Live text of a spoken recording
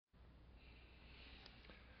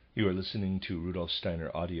You are listening to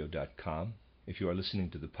rudolfsteineraudio.com. If you are listening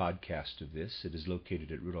to the podcast of this, it is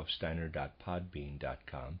located at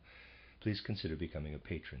rudolfsteiner.podbean.com. Please consider becoming a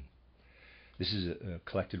patron. This is a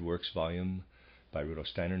collected works volume by Rudolf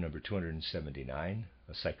Steiner, number 279,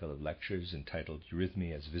 a cycle of lectures entitled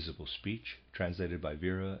Eurythmy as Visible Speech, translated by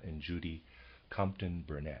Vera and Judy Compton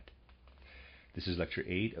Burnett. This is lecture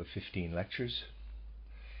 8 of 15 lectures,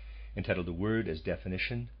 entitled The Word as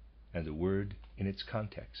Definition and the Word in its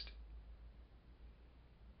Context.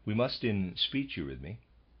 We must, in speech eurythmy,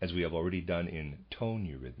 as we have already done in tone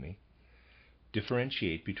eurythmy,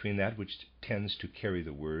 differentiate between that which tends to carry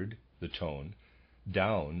the word, the tone,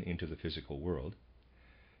 down into the physical world,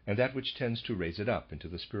 and that which tends to raise it up into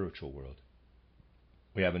the spiritual world.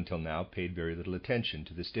 We have until now paid very little attention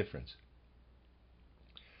to this difference.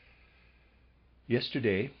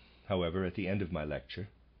 Yesterday, however, at the end of my lecture,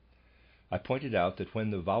 I pointed out that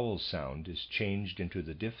when the vowel sound is changed into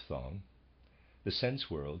the diphthong, the sense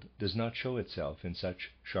world does not show itself in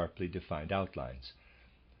such sharply defined outlines,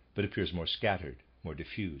 but appears more scattered, more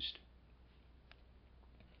diffused.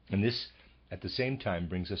 And this, at the same time,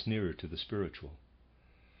 brings us nearer to the spiritual.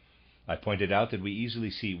 I pointed out that we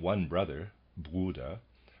easily see one brother, Bruder,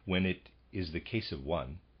 when it is the case of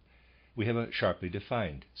one. We have a sharply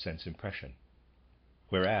defined sense impression,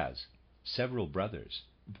 whereas several brothers,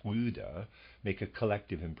 Brüder, make a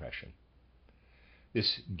collective impression.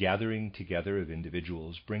 This gathering together of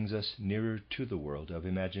individuals brings us nearer to the world of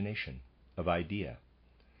imagination, of idea.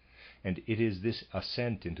 And it is this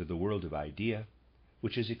ascent into the world of idea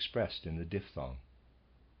which is expressed in the diphthong.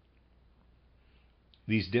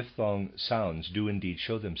 These diphthong sounds do indeed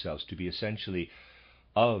show themselves to be essentially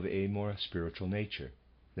of a more spiritual nature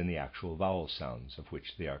than the actual vowel sounds of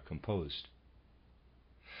which they are composed.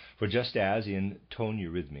 For just as in tone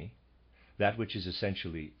eurythmy, that which is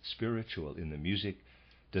essentially spiritual in the music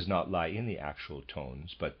does not lie in the actual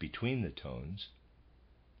tones, but between the tones,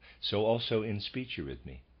 so also in speech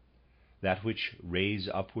eurythmy, that which raise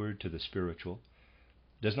upward to the spiritual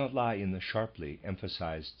does not lie in the sharply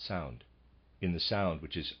emphasized sound, in the sound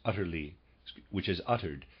which is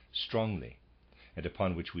uttered strongly and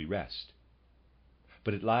upon which we rest,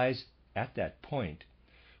 but it lies at that point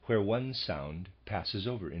where one sound passes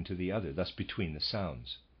over into the other, thus between the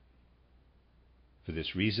sounds. For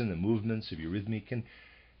this reason, the movements of eurythmy can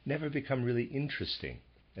never become really interesting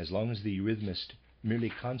as long as the eurythmist merely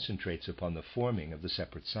concentrates upon the forming of the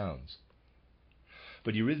separate sounds.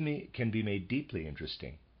 But eurythmy can be made deeply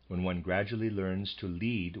interesting when one gradually learns to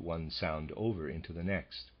lead one sound over into the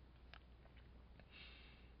next.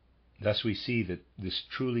 Thus we see that this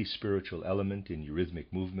truly spiritual element in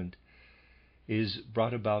eurythmic movement is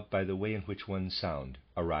brought about by the way in which one sound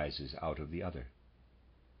arises out of the other.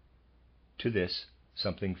 To this,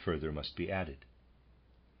 something further must be added.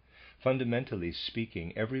 Fundamentally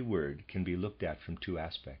speaking, every word can be looked at from two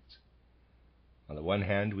aspects. On the one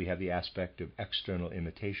hand, we have the aspect of external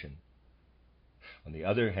imitation. On the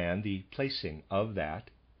other hand, the placing of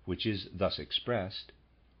that which is thus expressed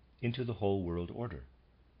into the whole world order.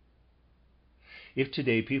 If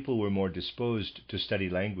today people were more disposed to study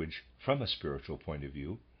language from a spiritual point of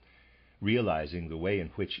view, realizing the way in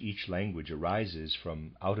which each language arises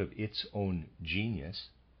from out of its own genius,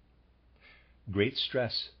 great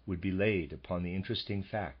stress would be laid upon the interesting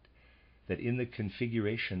fact that in the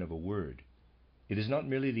configuration of a word, it is not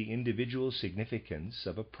merely the individual significance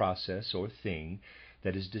of a process or thing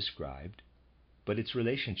that is described, but its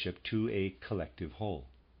relationship to a collective whole.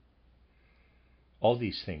 All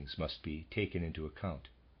these things must be taken into account.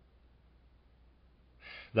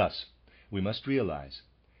 Thus, we must realize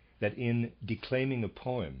that in declaiming a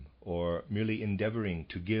poem or merely endeavoring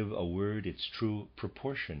to give a word its true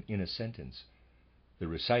proportion in a sentence, the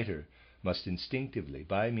reciter must instinctively,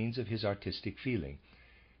 by means of his artistic feeling,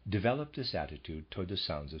 develop this attitude toward the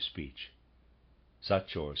sounds of speech.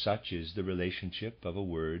 Such or such is the relationship of a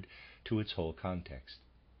word to its whole context.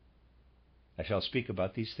 I shall speak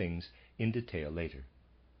about these things in detail later.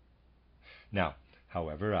 Now,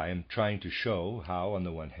 however, I am trying to show how, on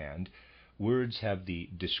the one hand, words have the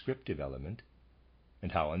descriptive element,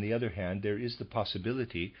 and how, on the other hand, there is the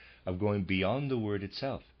possibility of going beyond the word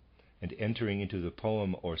itself and entering into the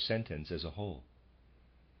poem or sentence as a whole.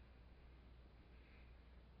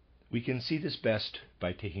 We can see this best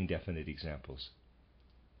by taking definite examples.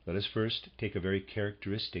 Let us first take a very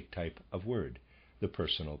characteristic type of word, the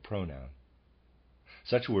personal pronoun.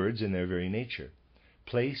 Such words, in their very nature,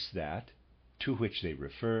 place that to which they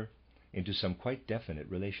refer into some quite definite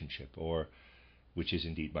relationship, or, which is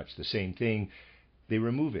indeed much the same thing, they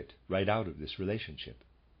remove it right out of this relationship.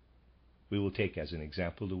 We will take as an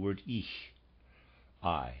example the word ich.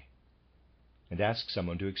 I, and ask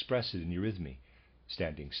someone to express it in eurythmy,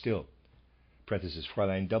 standing still. Parenthesis,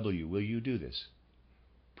 Fräulein W., will you do this?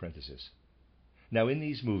 Parenthesis. Now in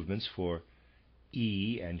these movements for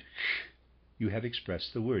E and Ch, you have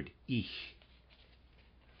expressed the word Ich.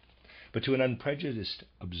 But to an unprejudiced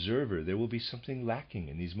observer, there will be something lacking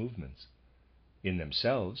in these movements. In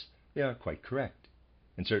themselves, they are quite correct,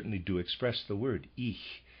 and certainly do express the word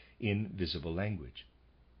Ich in visible language.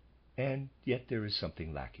 And yet there is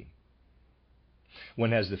something lacking.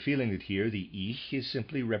 One has the feeling that here the Ich is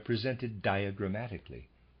simply represented diagrammatically.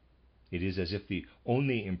 It is as if the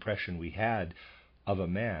only impression we had of a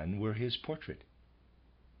man were his portrait.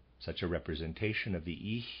 Such a representation of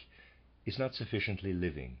the Ich is not sufficiently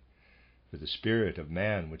living, for the spirit of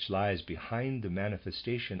man which lies behind the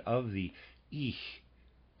manifestation of the Ich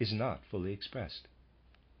is not fully expressed.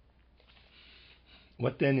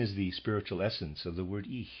 What then is the spiritual essence of the word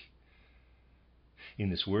Ich? In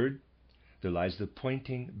this word, there lies the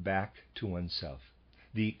pointing back to oneself,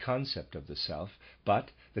 the concept of the self,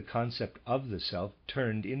 but the concept of the self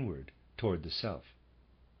turned inward toward the self.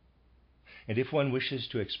 And if one wishes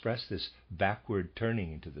to express this backward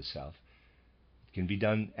turning into the self, it can be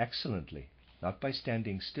done excellently, not by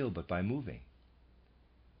standing still, but by moving.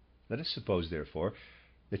 Let us suppose, therefore,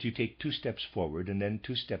 that you take 2 steps forward and then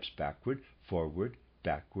 2 steps backward, forward,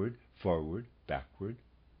 backward, forward, backward.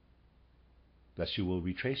 Thus you will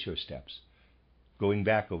retrace your steps, going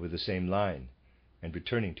back over the same line and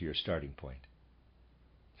returning to your starting point.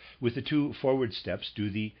 With the 2 forward steps, do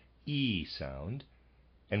the E sound,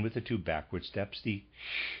 and with the 2 backward steps, the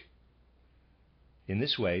Sh. In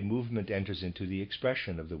this way, movement enters into the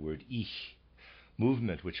expression of the word Ich,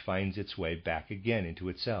 movement which finds its way back again into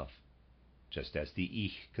itself, just as the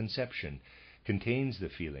Ich conception contains the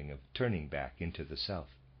feeling of turning back into the self.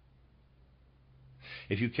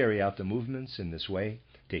 If you carry out the movements in this way,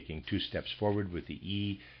 taking 2 steps forward with the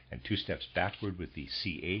E and 2 steps backward with the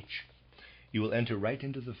CH, you will enter right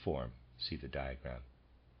into the form, see the diagram.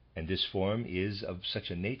 And this form is of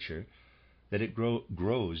such a nature that it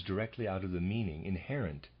grows directly out of the meaning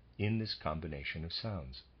inherent in this combination of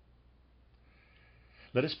sounds.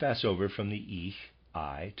 Let us pass over from the Ich,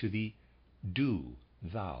 I, to the Du,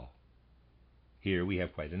 thou. Here we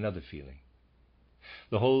have quite another feeling.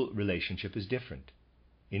 The whole relationship is different,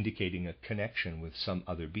 indicating a connection with some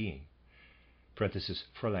other being. Parenthesis,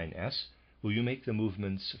 Fräulein S., will you make the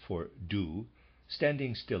movements for Du,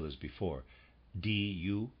 standing still as before,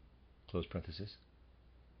 du, close parenthesis.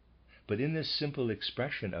 But in this simple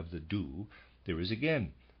expression of the Du, there is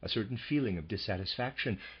again a certain feeling of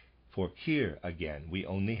dissatisfaction, for here again we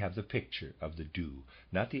only have the picture of the Du,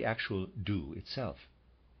 not the actual Du itself.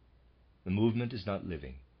 The movement is not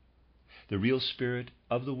living. The real spirit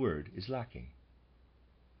of the word is lacking.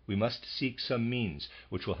 We must seek some means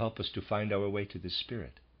which will help us to find our way to this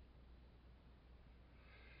spirit.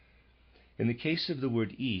 In the case of the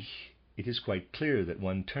word Ich, it is quite clear that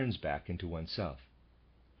one turns back into oneself.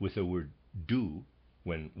 With the word Du,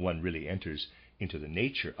 when one really enters into the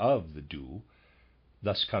nature of the Du,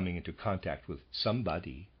 thus coming into contact with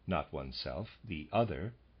somebody, not oneself, the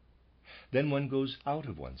other, then one goes out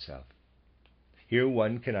of oneself. Here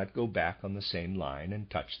one cannot go back on the same line and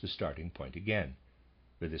touch the starting point again,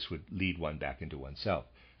 for this would lead one back into oneself.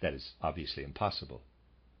 That is obviously impossible.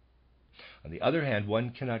 On the other hand, one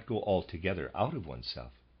cannot go altogether out of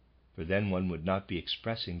oneself, for then one would not be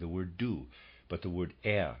expressing the word Du, but the word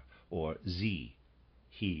or sie,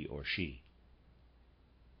 he or she.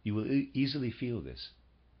 You will easily feel this.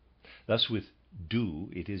 Thus with Du,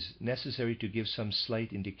 it is necessary to give some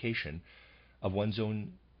slight indication of one's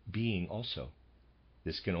own being also.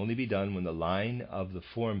 This can only be done when the line of the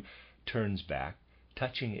form turns back,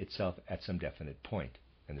 touching itself at some definite point.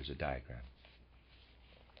 And there's a diagram.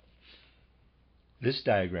 This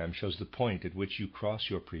diagram shows the point at which you cross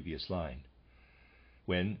your previous line.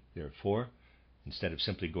 When, therefore, instead of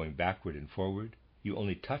simply going backward and forward, you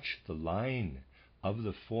only touch the line of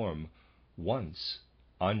the form once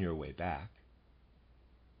on your way back,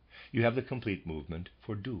 you have the complete movement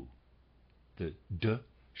for Du. The D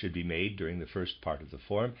should be made during the first part of the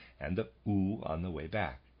form and the U on the way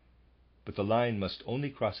back. But the line must only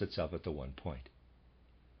cross itself at the one point.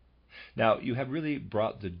 Now, you have really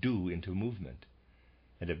brought the Du into movement,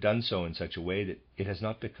 and have done so in such a way that it has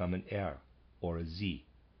not become an or a Z.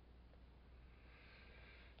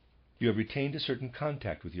 You have retained a certain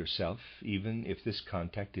contact with yourself, even if this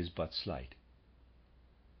contact is but slight.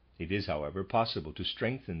 It is, however, possible to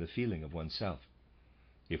strengthen the feeling of oneself.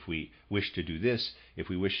 If we wish to do this, if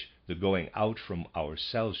we wish the going out from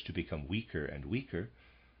ourselves to become weaker and weaker,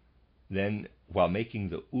 then, while making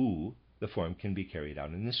the U the form can be carried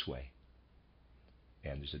out in this way.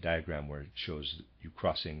 And there's a diagram where it shows you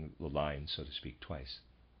crossing the line, so to speak, twice.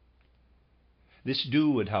 This do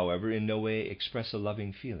would, however, in no way express a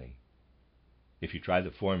loving feeling. If you try the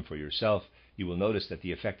form for yourself, you will notice that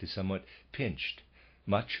the effect is somewhat pinched,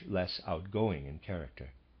 much less outgoing in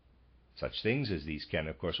character. Such things as these can,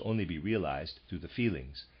 of course, only be realized through the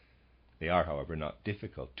feelings. They are, however, not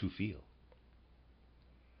difficult to feel.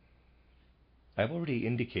 I have already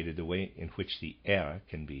indicated the way in which the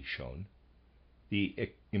can be shown.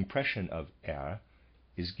 The impression of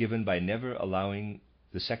is given by never allowing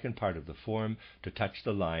the second part of the form to touch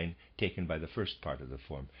the line taken by the first part of the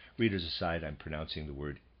form. Readers aside, I'm pronouncing the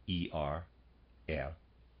word he,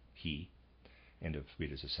 end of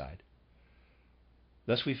readers aside.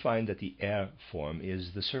 Thus we find that the form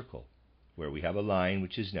is the circle, where we have a line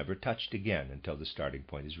which is never touched again until the starting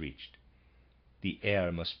point is reached. The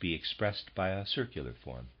must be expressed by a circular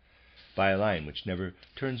form, by a line which never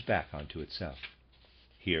turns back onto itself.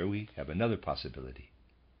 Here we have another possibility.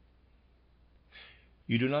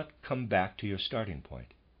 You do not come back to your starting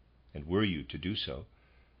point, and were you to do so,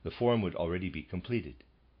 the form would already be completed.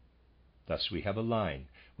 Thus we have a line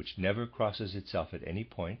which never crosses itself at any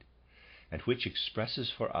point, and which expresses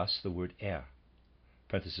for us the word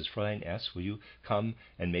Parenthesis, Fräulein S., will you come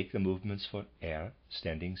and make the movements for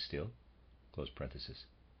standing still? Close parenthesis.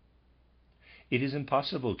 It is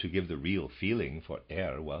impossible to give the real feeling for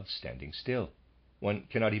while standing still. One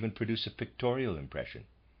cannot even produce a pictorial impression.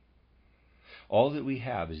 All that we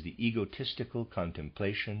have is the egotistical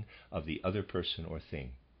contemplation of the other person or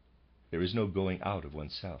thing. There is no going out of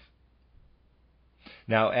oneself.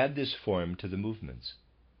 Now add this form to the movements.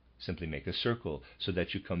 Simply make a circle so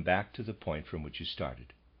that you come back to the point from which you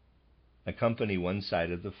started. Accompany one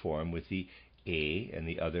side of the form with the and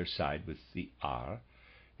the other side with the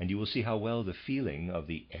and you will see how well the feeling of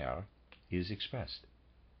the is expressed.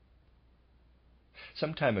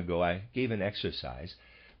 Some time ago I gave an exercise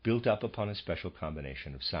built up upon a special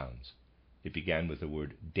combination of sounds. It began with the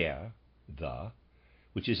word der, the,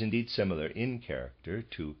 which is indeed similar in character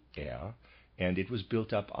to and it was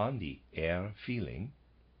built up on the feeling,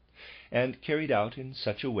 and carried out in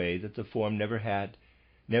such a way that the form never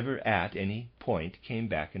at any point came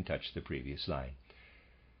back and touched the previous line.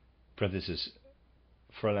 Parenthesis,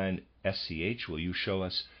 Fräulein SCH, will you show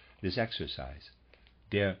us this exercise?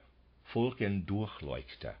 Der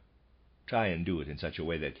Wolkendurchleuchter. Try and do it in such a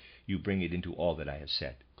way that you bring it into all that I have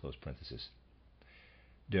said. Close parenthesis.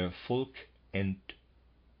 Der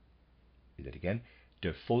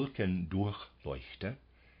Der Wolkendurchleuchter,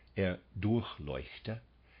 Durchleuchter,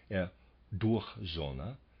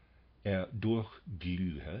 Durchsonne,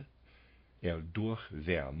 Durchglühe,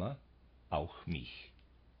 Durchwärme, auch mich.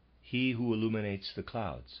 He who illuminates the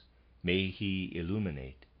clouds, may he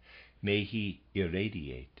illuminate, may he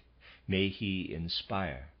irradiate, may he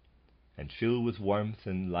inspire, and fill with warmth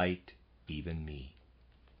and light even me.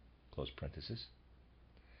 Close parenthesis.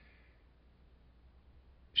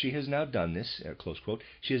 She has now done this, close quote,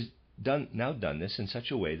 she has now done this in such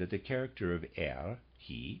a way that the character of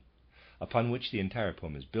he, upon which the entire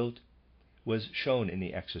poem is built, was shown in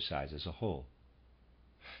the exercise as a whole.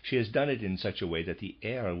 She has done it in such a way that the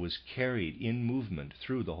was carried in movement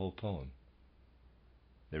through the whole poem.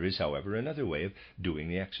 There is, however, another way of doing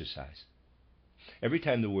the exercise. Every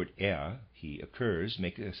time the word he occurs,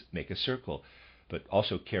 make a circle, but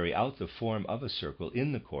also carry out the form of a circle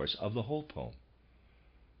in the course of the whole poem.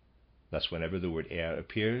 Thus, whenever the word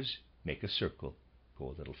appears, make a circle. Go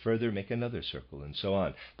a little further, make another circle, and so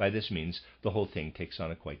on. By this means, the whole thing takes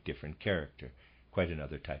on a quite different character, quite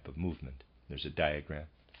another type of movement. There's a diagram.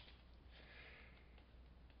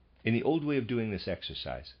 In the old way of doing this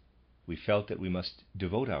exercise, we felt that we must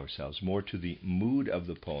devote ourselves more to the mood of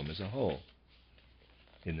the poem as a whole.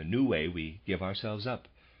 In the new way, we give ourselves up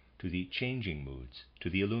to the changing moods, to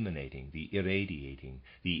the illuminating, the irradiating,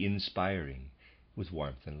 the inspiring, with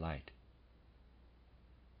warmth and light.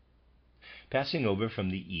 Passing over from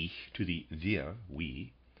the ich to the wir,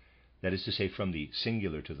 we, that is to say, from the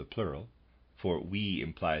singular to the plural, for we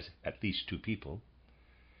implies at least two people,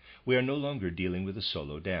 we are no longer dealing with a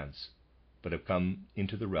solo dance, but have come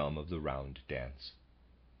into the realm of the round dance.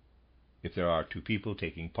 If there are two people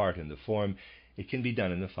taking part in the form, it can be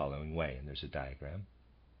done in the following way, and there's a diagram.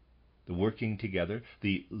 The working together,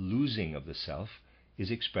 the losing of the self,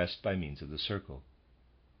 is expressed by means of the circle.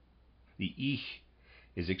 The ich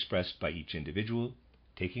is expressed by each individual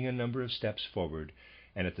taking a number of steps forward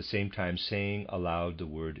and at the same time saying aloud the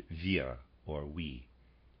word wir, or we,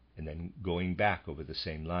 and then going back over the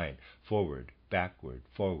same line, forward, backward,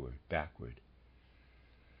 forward, backward.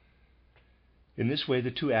 In this way,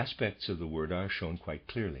 the two aspects of the word are shown quite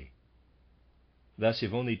clearly. Thus,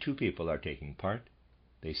 if only two people are taking part,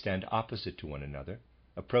 they stand opposite to one another,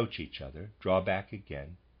 approach each other, draw back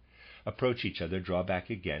again, approach each other, draw back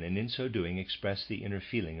again, and in so doing express the inner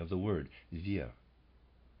feeling of the word, wir.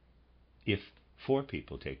 If 4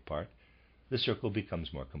 people take part, the circle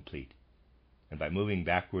becomes more complete. And by moving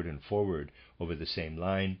backward and forward over the same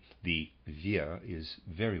line, the wir is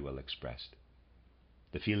very well expressed.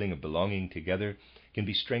 The feeling of belonging together can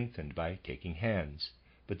be strengthened by taking hands,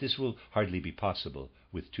 but this will hardly be possible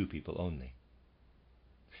with 2 people only.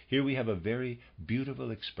 Here we have a very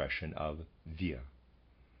beautiful expression of wir.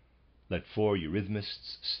 Let 4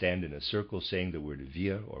 eurythmists stand in a circle saying the word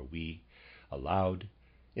wir, or we, aloud,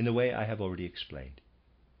 in the way I have already explained.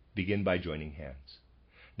 Begin by joining hands.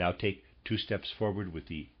 Now take 2 steps forward with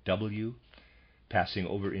the W, passing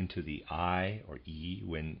over into the I or E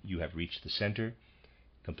when you have reached the center.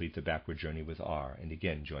 Complete the backward journey with R, and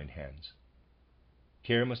again join hands.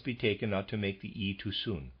 Care must be taken not to make the E too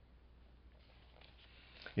soon.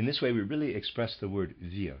 In this way we really express the word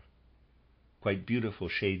wir. Quite beautiful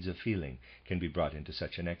shades of feeling can be brought into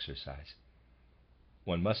such an exercise.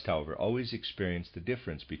 One must, however, always experience the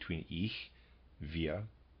difference between ich, wir,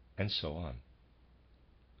 and so on.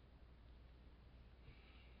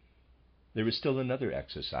 There is still another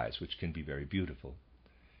exercise which can be very beautiful.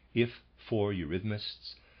 If 4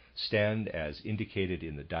 eurythmists stand as indicated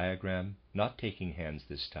in the diagram, not taking hands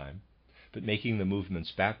this time, but making the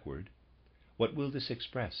movements backward, what will this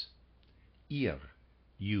express? Ihr,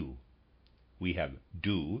 you. We have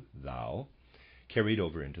du, thou, carried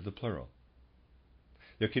over into the plural.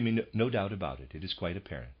 There can be no doubt about it. It is quite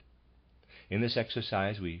apparent. In this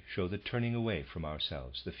exercise we show the turning away from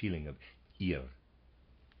ourselves, the feeling of ihr.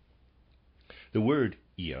 The word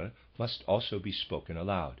ihr must also be spoken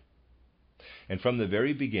aloud. And from the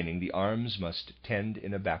very beginning the arms must tend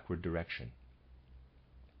in a backward direction.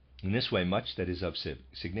 In this way much that is of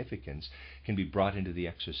significance can be brought into the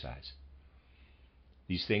exercise.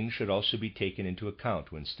 These things should also be taken into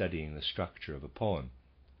account when studying the structure of a poem,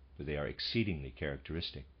 for they are exceedingly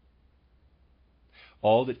characteristic.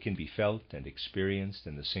 All that can be felt and experienced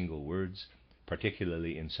in the single words,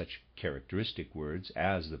 particularly in such characteristic words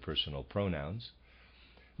as the personal pronouns,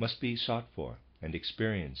 must be sought for and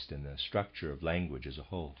experienced in the structure of language as a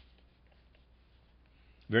whole.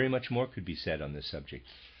 Very much more could be said on this subject,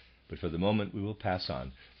 but for the moment we will pass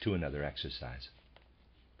on to another exercise.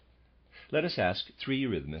 Let us ask 3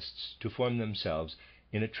 eurythmists to form themselves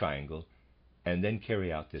in a triangle and then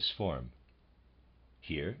carry out this form.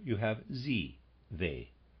 Here you have sie,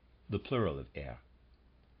 they, the plural of er.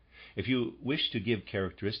 If you wish to give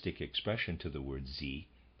characteristic expression to the word sie,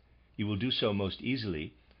 you will do so most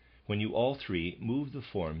easily when you all 3 move the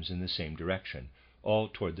forms in the same direction, all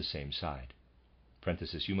toward the same side.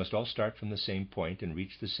 Parenthesis, you must all start from the same point and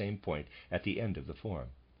reach the same point at the end of the form.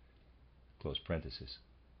 Close parenthesis.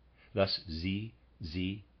 Thus, sie,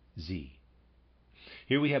 sie, sie.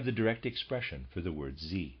 Here we have the direct expression for the word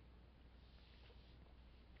sie.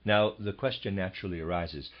 Now, the question naturally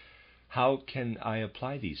arises, how can I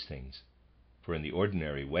apply these things? For in the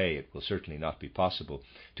ordinary way it will certainly not be possible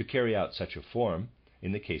to carry out such a form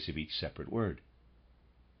in the case of each separate word.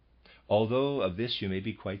 Although of this you may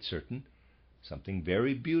be quite certain, something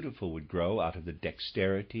very beautiful would grow out of the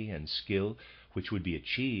dexterity and skill which would be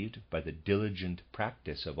achieved by the diligent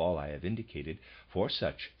practice of all I have indicated for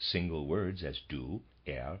such single words as du,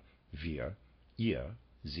 er, wir, ihr,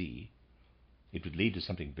 sie. It would lead to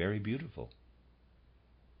something very beautiful.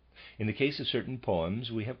 In the case of certain poems,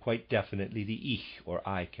 we have quite definitely the ich or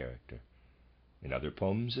I character. In other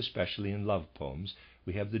poems, especially in love poems,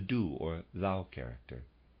 we have the du or thou character.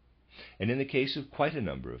 And in the case of quite a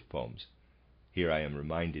number of poems, here I am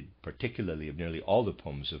reminded particularly of nearly all the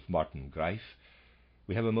poems of Martin Greif,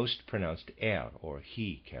 we have a most pronounced er or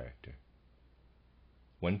he character.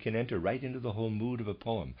 One can enter right into the whole mood of a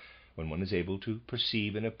poem when one is able to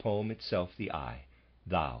perceive in a poem itself the I,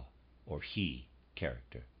 thou, or he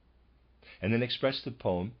character, and then express the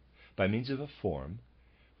poem by means of a form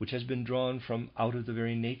which has been drawn from out of the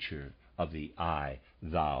very nature of the I,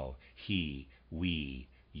 thou, he, we,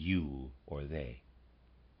 you, or they.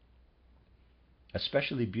 A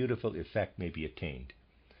specially beautiful effect may be attained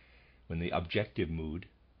when the objective mood,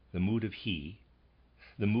 the mood of he,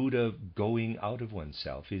 the mood of going out of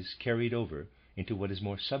oneself, is carried over into what is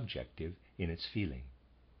more subjective in its feeling.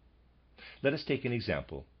 Let us take an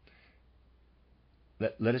example.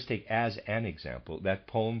 Let us take as an example that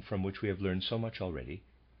poem from which we have learned so much already,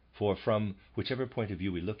 for from whichever point of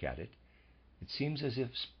view we look at it, it seems as if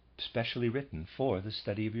specially written for the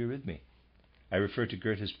study of eurythmy. I refer to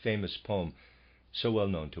Goethe's famous poem, so well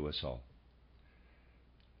known to us all.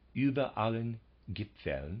 Über allen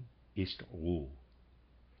Gipfeln ist Ruhe,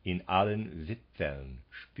 in allen Wipfeln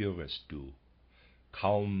spürest du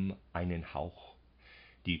kaum einen Hauch,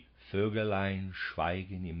 die Vögelein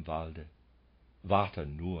schweigen im Walde, warte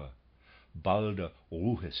nur, balde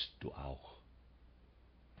ruhest du auch.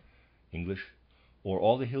 English, o'er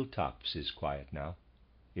all the hilltops is quiet now,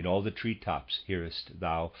 in all the treetops hearest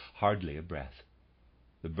thou hardly a breath.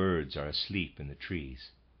 The birds are asleep in the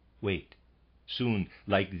trees. Wait, soon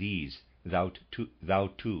like these thou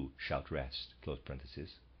too shalt rest. Close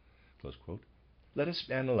parenthesis. Close quote. Let us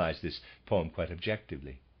analyze this poem quite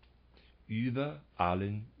objectively. Über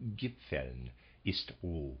allen Gipfeln ist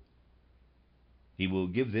Ruhe. He will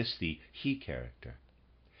give this the he character.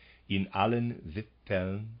 In allen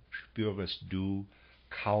Wipfeln spürest du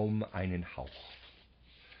kaum einen Hauch.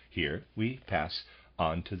 Here we pass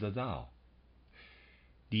on to the thou.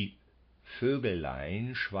 Die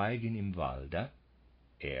Vögelein schweigen im Walde,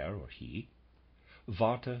 or he,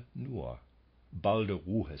 warte nur, balde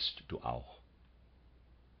ruhest du auch.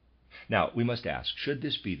 Now, we must ask, should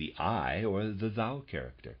this be the I or the thou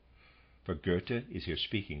character? For Goethe is here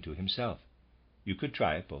speaking to himself. You could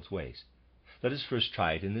try it both ways. Let us first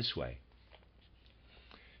try it in this way.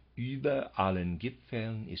 Über allen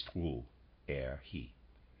Gipfeln ist Ruhe, he.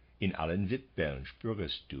 In allen Wipfeln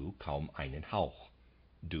spürest du kaum einen Hauch,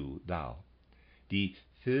 du, thou. Die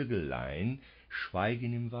Vögelein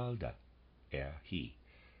schweigen im Walde, he.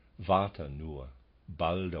 Warte nur,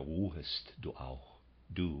 balde ruhest du auch,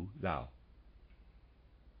 du, thou.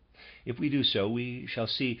 If we do so, we shall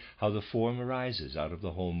see how the form arises out of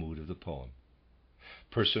the whole mood of the poem.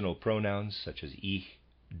 Personal pronouns such as ich,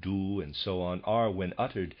 du, and so on are, when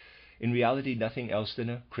uttered, in reality nothing else than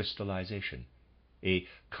a crystallization, a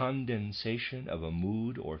condensation of a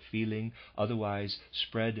mood or feeling otherwise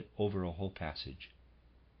spread over a whole passage.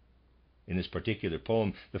 In this particular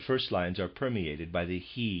poem, the first lines are permeated by the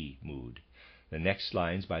he mood, the next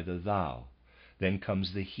lines by the thou, then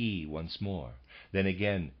comes the he once more, then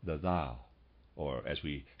again the thou, or, as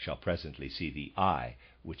we shall presently see, the I,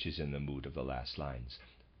 which is in the mood of the last lines.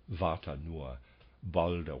 Warte nur,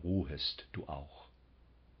 balde ruhest du auch.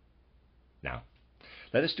 Now,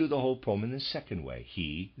 let us do the whole poem in the second way,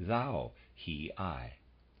 he, thou, he, I.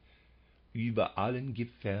 Über allen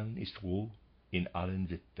Gipfeln ist Ruhe, in allen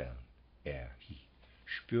Wipfeln, he.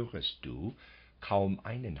 Spürest du kaum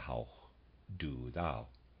einen Hauch, du, thou.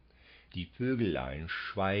 Die Vögelein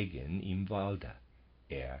schweigen im Walde,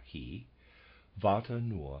 he. Warte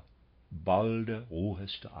nur, balde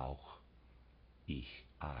ruhest du auch, ich,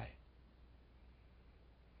 I.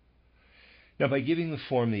 Now, by giving the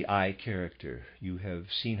form the I character, you have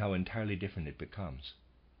seen how entirely different it becomes.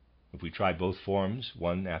 If we try both forms,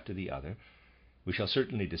 one after the other, we shall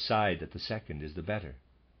certainly decide that the second is the better.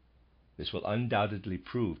 This will undoubtedly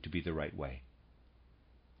prove to be the right way.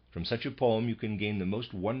 From such a poem you can gain the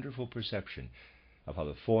most wonderful perception of how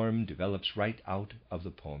the form develops right out of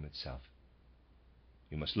the poem itself.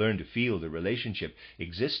 You must learn to feel the relationship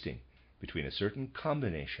existing between a certain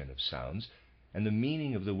combination of sounds and the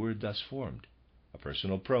meaning of the word thus formed, a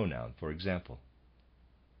personal pronoun, for example.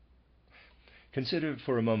 Consider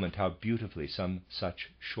for a moment how beautifully some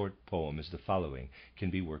such short poem as the following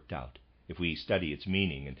can be worked out, if we study its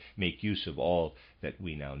meaning and make use of all that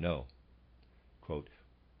we now know. Quote,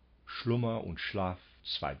 Schlummer und Schlaf,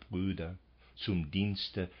 zwei Brüder, zum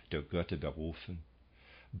Dienste der Götter berufen,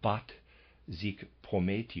 bat sich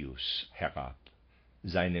Prometheus herab,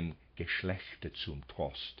 seinem Geschlechte zum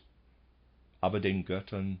Trost, aber den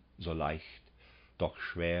Göttern so leicht, doch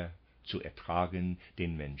schwer zu ertragen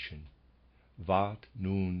den Menschen. Ward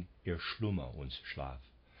nun ihr Schlummer uns Schlaf,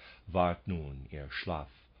 ward nun ihr Schlaf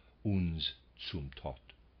uns zum Tod.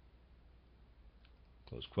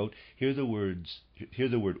 Close quote. Here the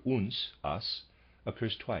word uns, us,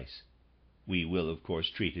 occurs twice. We will, of course,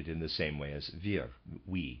 treat it in the same way as wir,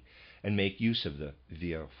 we, and make use of the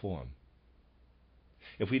wir form.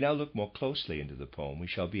 If we now look more closely into the poem, we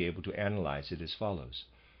shall be able to analyze it as follows.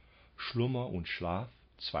 Schlummer und Schlaf,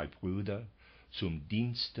 zwei Brüder, zum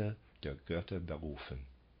Dienste der Götter berufen.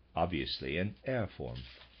 Obviously an form.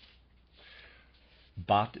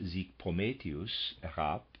 Bat sich Prometheus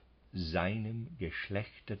herab, seinem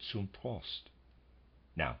Geschlechte zum Trost.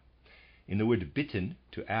 Now, in the word bitten,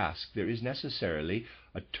 to ask, there is necessarily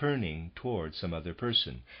a turning toward some other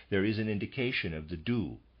person. There is an indication of the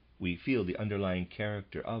du. We feel the underlying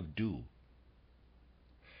character of du.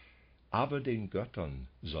 Aber den Göttern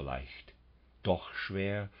so leicht, doch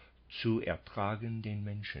schwer zu ertragen den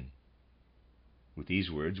Menschen. With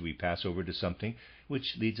these words we pass over to something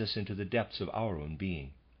which leads us into the depths of our own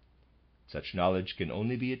being. Such knowledge can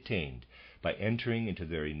only be attained by entering into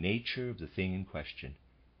the very nature of the thing in question.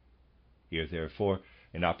 Here, therefore,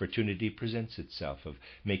 an opportunity presents itself of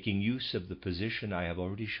making use of the position I have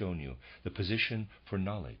already shown you, the position for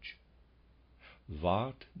knowledge.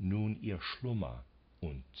 Ward nun ihr Schlummer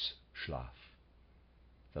und Schlaf.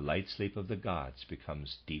 The light sleep of the gods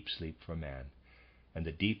becomes deep sleep for man, and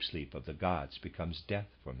the deep sleep of the gods becomes death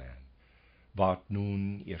for man. Ward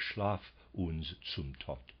nun ihr Schlaf uns zum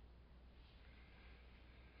Tod.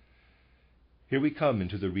 Here we come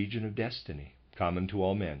into the region of destiny, common to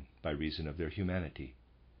all men by reason of their humanity.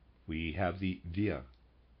 We have the Wir.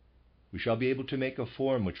 We shall be able to make a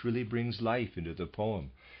form which really brings life into the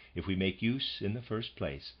poem if we make use, in the first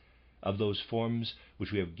place, of those forms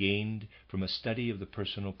which we have gained from a study of the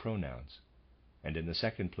personal pronouns, and in the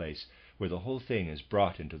second place, where the whole thing is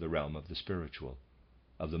brought into the realm of the spiritual,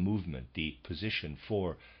 of the movement, the position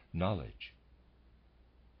for knowledge.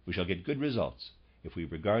 We shall get good results if we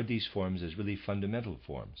regard these forms as really fundamental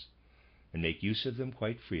forms, and make use of them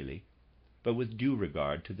quite freely, but with due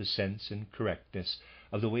regard to the sense and correctness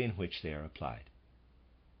of the way in which they are applied.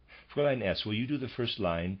 Fräulein S., will you do the first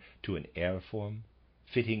line to an form,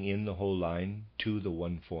 fitting in the whole line to the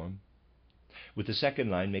one form? With the second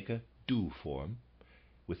line, make a du form.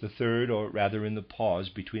 With the third, or rather in the pause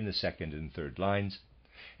between the second and third lines,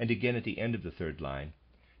 and again at the end of the third line,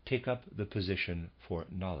 take up the position for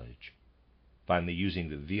knowledge, finally using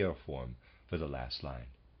the wir form for the last line.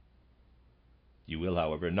 You will,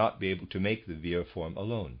 however, not be able to make the wir form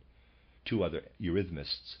alone. Two other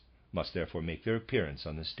eurythmists must therefore make their appearance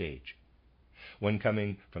on the stage, one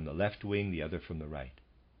coming from the left wing, the other from the right.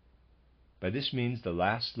 By this means the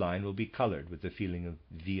last line will be colored with the feeling of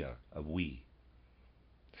wir, of we.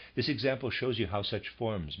 This example shows you how such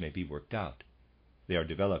forms may be worked out. They are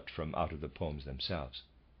developed from out of the poems themselves.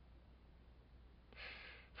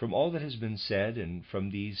 From all that has been said and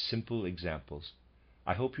from these simple examples,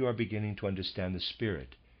 I hope you are beginning to understand the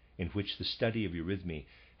spirit in which the study of eurythmy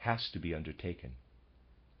has to be undertaken.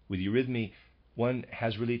 With eurythmy, one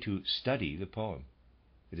has really to study the poem.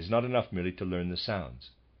 It is not enough merely to learn the sounds,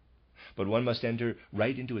 but one must enter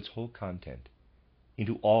right into its whole content,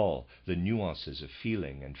 into all the nuances of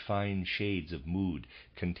feeling and fine shades of mood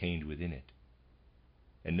contained within it.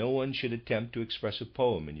 And no one should attempt to express a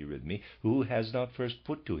poem in eurythmy who has not first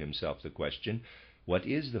put to himself the question, what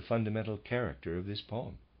is the fundamental character of this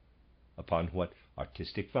poem? Upon what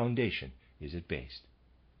artistic foundation is it based?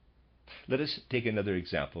 Let us take another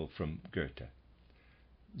example from Goethe.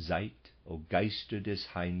 Seid, o Geister des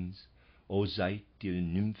Hains, o seid ihr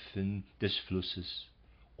Nymphen des Flusses,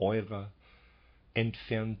 eurer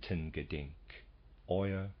entfernten Gedenk,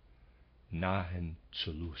 euer nahen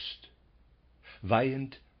zur Lust.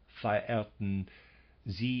 Weihend verehrten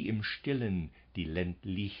sie im Stillen die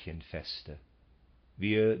ländlichen Feste.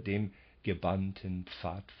 Wir dem gebannten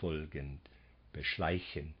Pfad folgend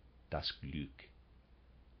beschleichen das Glück.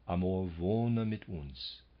 Amor wohne mit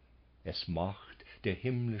uns, es macht der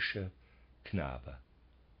himmlische Knabe,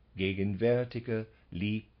 gegenwärtige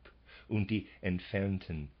lieb und die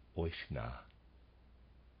entfernten euch nah.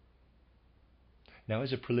 Now,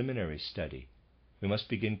 as a preliminary study, we must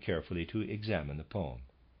begin carefully to examine the poem.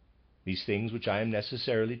 These things, which I am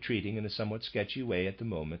necessarily treating in a somewhat sketchy way at the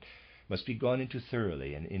moment, must be gone into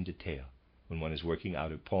thoroughly and in detail when one is working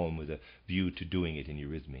out a poem with a view to doing it in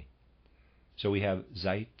eurythmy. So we have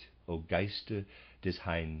Seid, o Geister des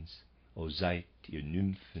Hains, o seid ihr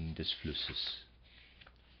Nymphen des Flusses.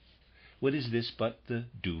 What is this but the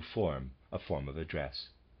du form, a form of address?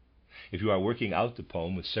 If you are working out the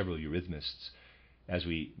poem with several eurythmists, as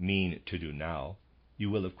we mean to do now, you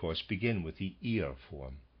will of course begin with the ihr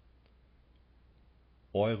form.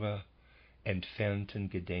 Eurer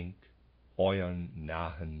entfernten Gedenk, euren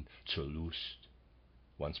nahen zur Lust.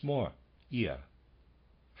 Once more, ihr.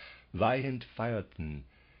 Weihend feierten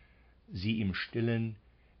sie im Stillen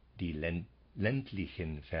die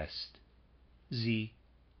ländlichen Fest. Sie.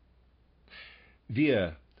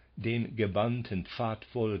 Wir, dem gebannten Pfad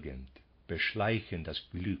folgend, beschleichen das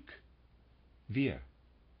Glück. Wir.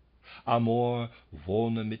 Amor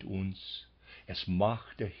wohne mit uns, es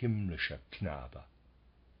macht der himmlische Knabe.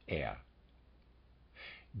 Er.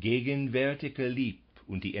 Gegenwärtige lieb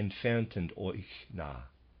und die entfernten euch nah.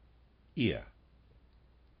 Ihr.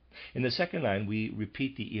 In the second line, we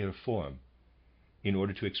repeat the ihr form in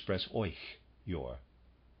order to express euch, your.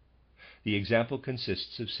 The example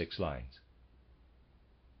consists of 6 lines.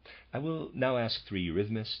 I will now ask 3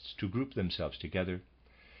 eurythmists to group themselves together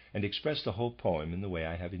and express the whole poem in the way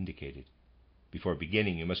I have indicated. Before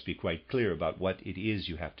beginning, you must be quite clear about what it is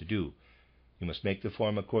you have to do. You must make the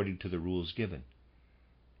form according to the rules given.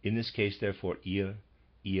 In this case, therefore, ihr,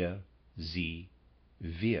 sie,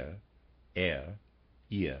 wir,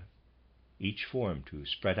 ihr, each form to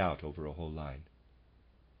spread out over a whole line.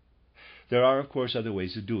 There are, of course, other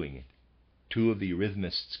ways of doing it. Two of the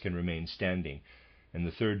eurythmists can remain standing, and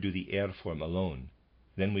the third do the form alone.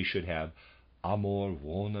 Then we should have Amor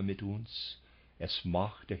wohne mit uns, es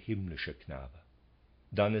macht der himmlische Knabe,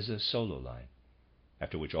 done as a solo line,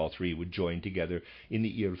 after which all three would join together in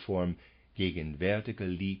the form Gegenwärtige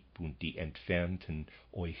lieb und die Entfernten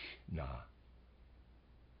euch nah.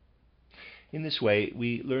 In this way,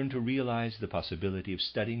 we learn to realize the possibility of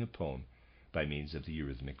studying a poem by means of the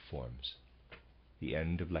eurythmic forms. The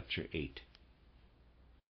end of Lecture 8.